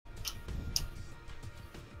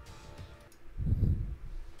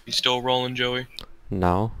You still rolling, Joey?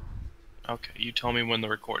 No, Okay, you tell me when the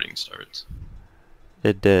recording starts.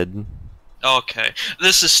 it did. Okay,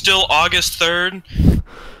 this is still August 3rd.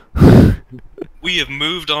 We have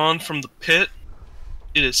moved on from the pit.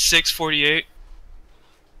 It is 6:48.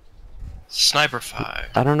 Sniper 5.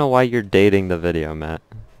 I don't know why you're dating the video, Matt.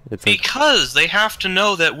 Because they have to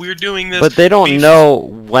know that we're doing this. But they don't know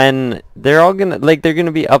when they're all gonna they're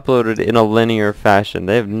gonna be uploaded in a linear fashion.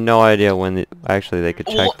 They have no idea when actually they could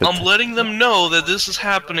check Well, the I'm letting them know that this is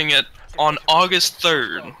happening on August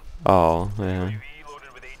 3rd. Oh, yeah.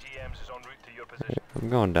 I'm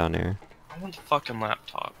going down here. I want the fucking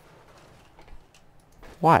laptop.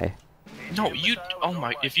 Why? No, you. Oh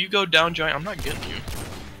my. If you go down, Giant, I'm not getting you.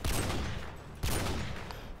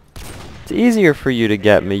 It's easier for you to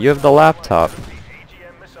get me. You have the laptop.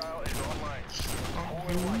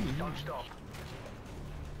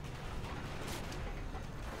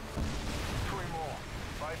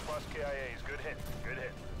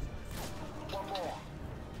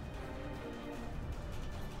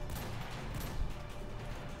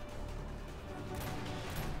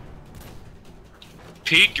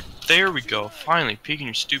 Peek. There we go. Finally, peeking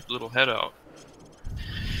your stupid little head out.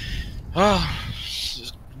 Ah,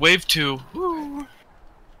 wave 2. Woo.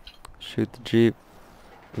 Shoot the Jeep.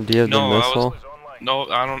 Do you have No, the missile? No,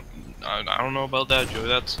 I don't. I don't know about that, Joey.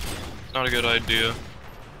 That's not a good idea.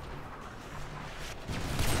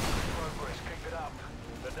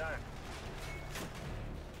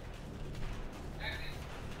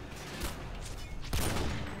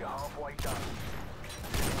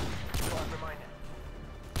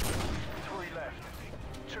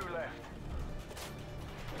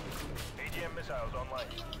 Missiles online.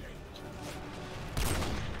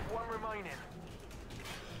 One remaining.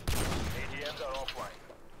 AGMs are offline.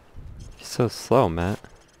 You're so slow, Matt.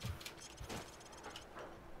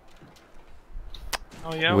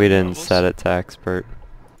 Oh yeah. We didn't set it to expert.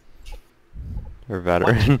 Or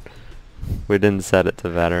veteran. We didn't set it to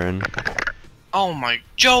veteran. Oh my,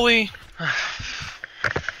 Joey.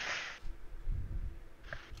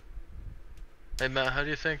 Hey Matt, how do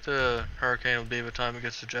you think the hurricane will be by the time it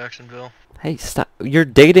gets to Jacksonville? Hey, stop. You're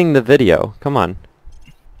dating the video. Come on.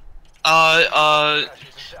 Irma,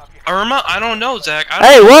 I don't know, Zach.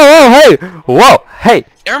 Hey, whoa, hey! Whoa, hey!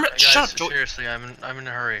 Irma, Guys, shut up, Joey. seriously, I'm in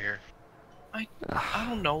a hurry here. I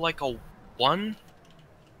don't know, like a 1?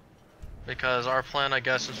 Because our plan, I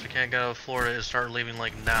guess, since we can't get out of Florida, is start leaving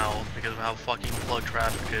like now because of how fucking flood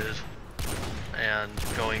traffic is. And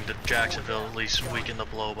going to Jacksonville at least weaken the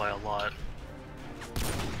blow by a lot.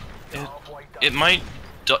 It might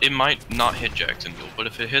not hit Jacksonville, but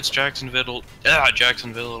if it hits Jacksonville,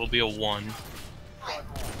 it'll be a 1.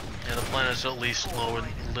 Yeah, the plan is to at least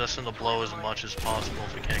lessen the blow as much as possible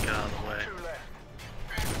if we can't get out of the way.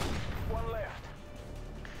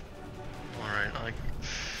 Alright,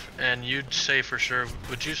 and you'd say for sure,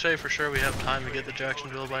 would you say for sure we have time to get to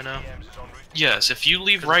Jacksonville by now? Yes, if you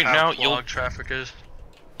leave right now, you'll traffic is.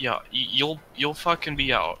 Yeah, you'll fucking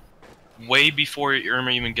be out way before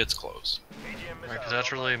Irma even gets close. Right, because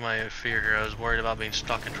that's really my fear here. I was worried about being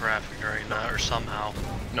stuck in traffic right now, or somehow.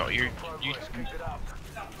 No, you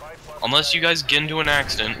unless you guys get into an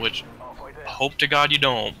accident, which hope to God you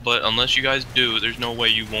don't, but unless you guys do, there's no way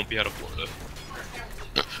you won't be out of Florida.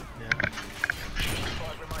 Yeah.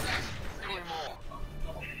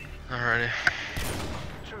 Alrighty.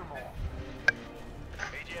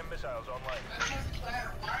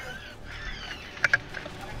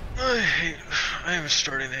 I am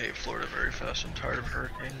starting to hate Florida very fast. I'm tired of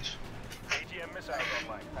hurricanes. AGM missiles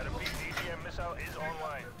online. Adam Pete's AGM missile is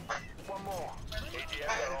online. One more.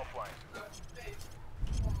 AGMs are offline.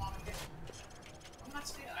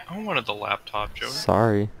 I wanted the laptop, Joe.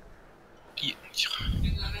 Sorry. Yeah.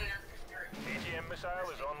 AGM missile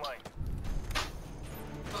is online.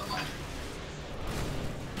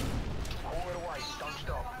 Haul it away. Don't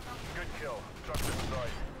stop. Good kill. Truck to the side.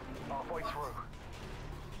 Halfway through.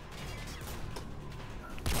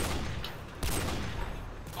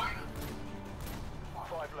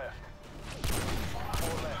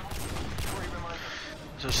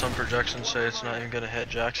 So some projections say it's not even gonna hit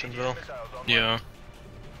Jacksonville. Yeah.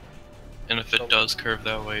 And if it does curve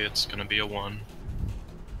that way, it's gonna be a 1.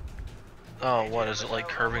 Oh, what is it, like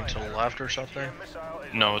curving to the left or something?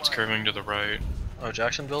 No, it's curving to the right. Oh,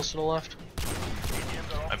 Jacksonville's to the left?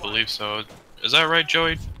 I believe so. Is that right,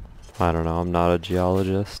 Joey? I don't know. I'm not a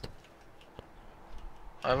geologist.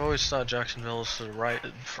 I've always thought Jacksonville was to the right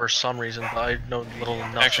for some reason, but I know little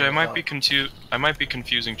nothing. Actually, I might about. be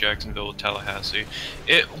confusing Jacksonville with Tallahassee.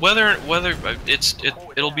 It'll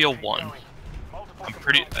be a 1. I'm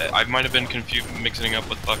pretty. I might have been confused mixing it up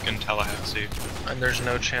with fucking Tallahassee. And there's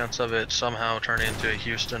no chance of it somehow turning into a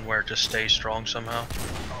Houston where it just stays strong somehow.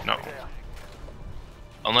 No.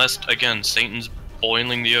 Unless again, Satan's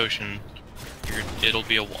boiling the ocean. It'll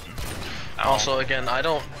be a 1. Also, again, I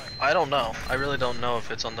don't know. I really don't know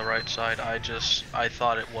if it's on the right side. I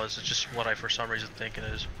thought it was. It's just what I for some reason think it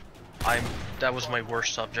is. That was my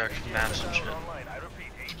worst subject, maps and shit. Online. I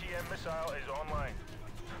repeat, AGM missile is online.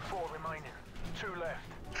 4 remaining. 2 left.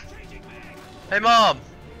 Hey, Mom!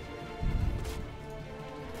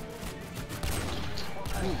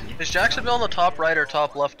 Is Jacksonville on the top right or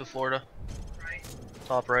top left of Florida?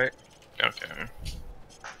 Top right. Okay.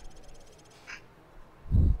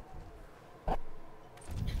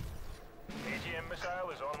 AGM missile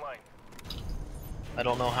is online. I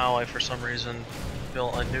don't know how I, for some reason,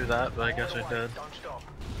 I knew that, but I guess I did. Don't stop.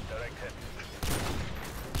 Direct hit.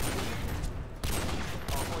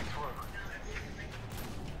 Halfway through.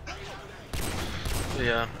 But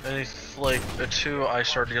yeah, like a 2, I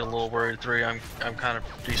start to get a little worried. 3, I'm kind of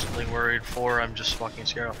decently worried. 4, I'm just fucking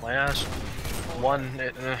scared off my ass. 1,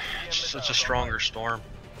 it's a stronger storm.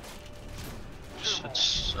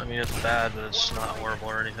 I mean, it's bad, but it's not horrible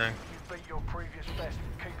or anything. You beat your previous best.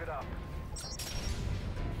 Keep it up.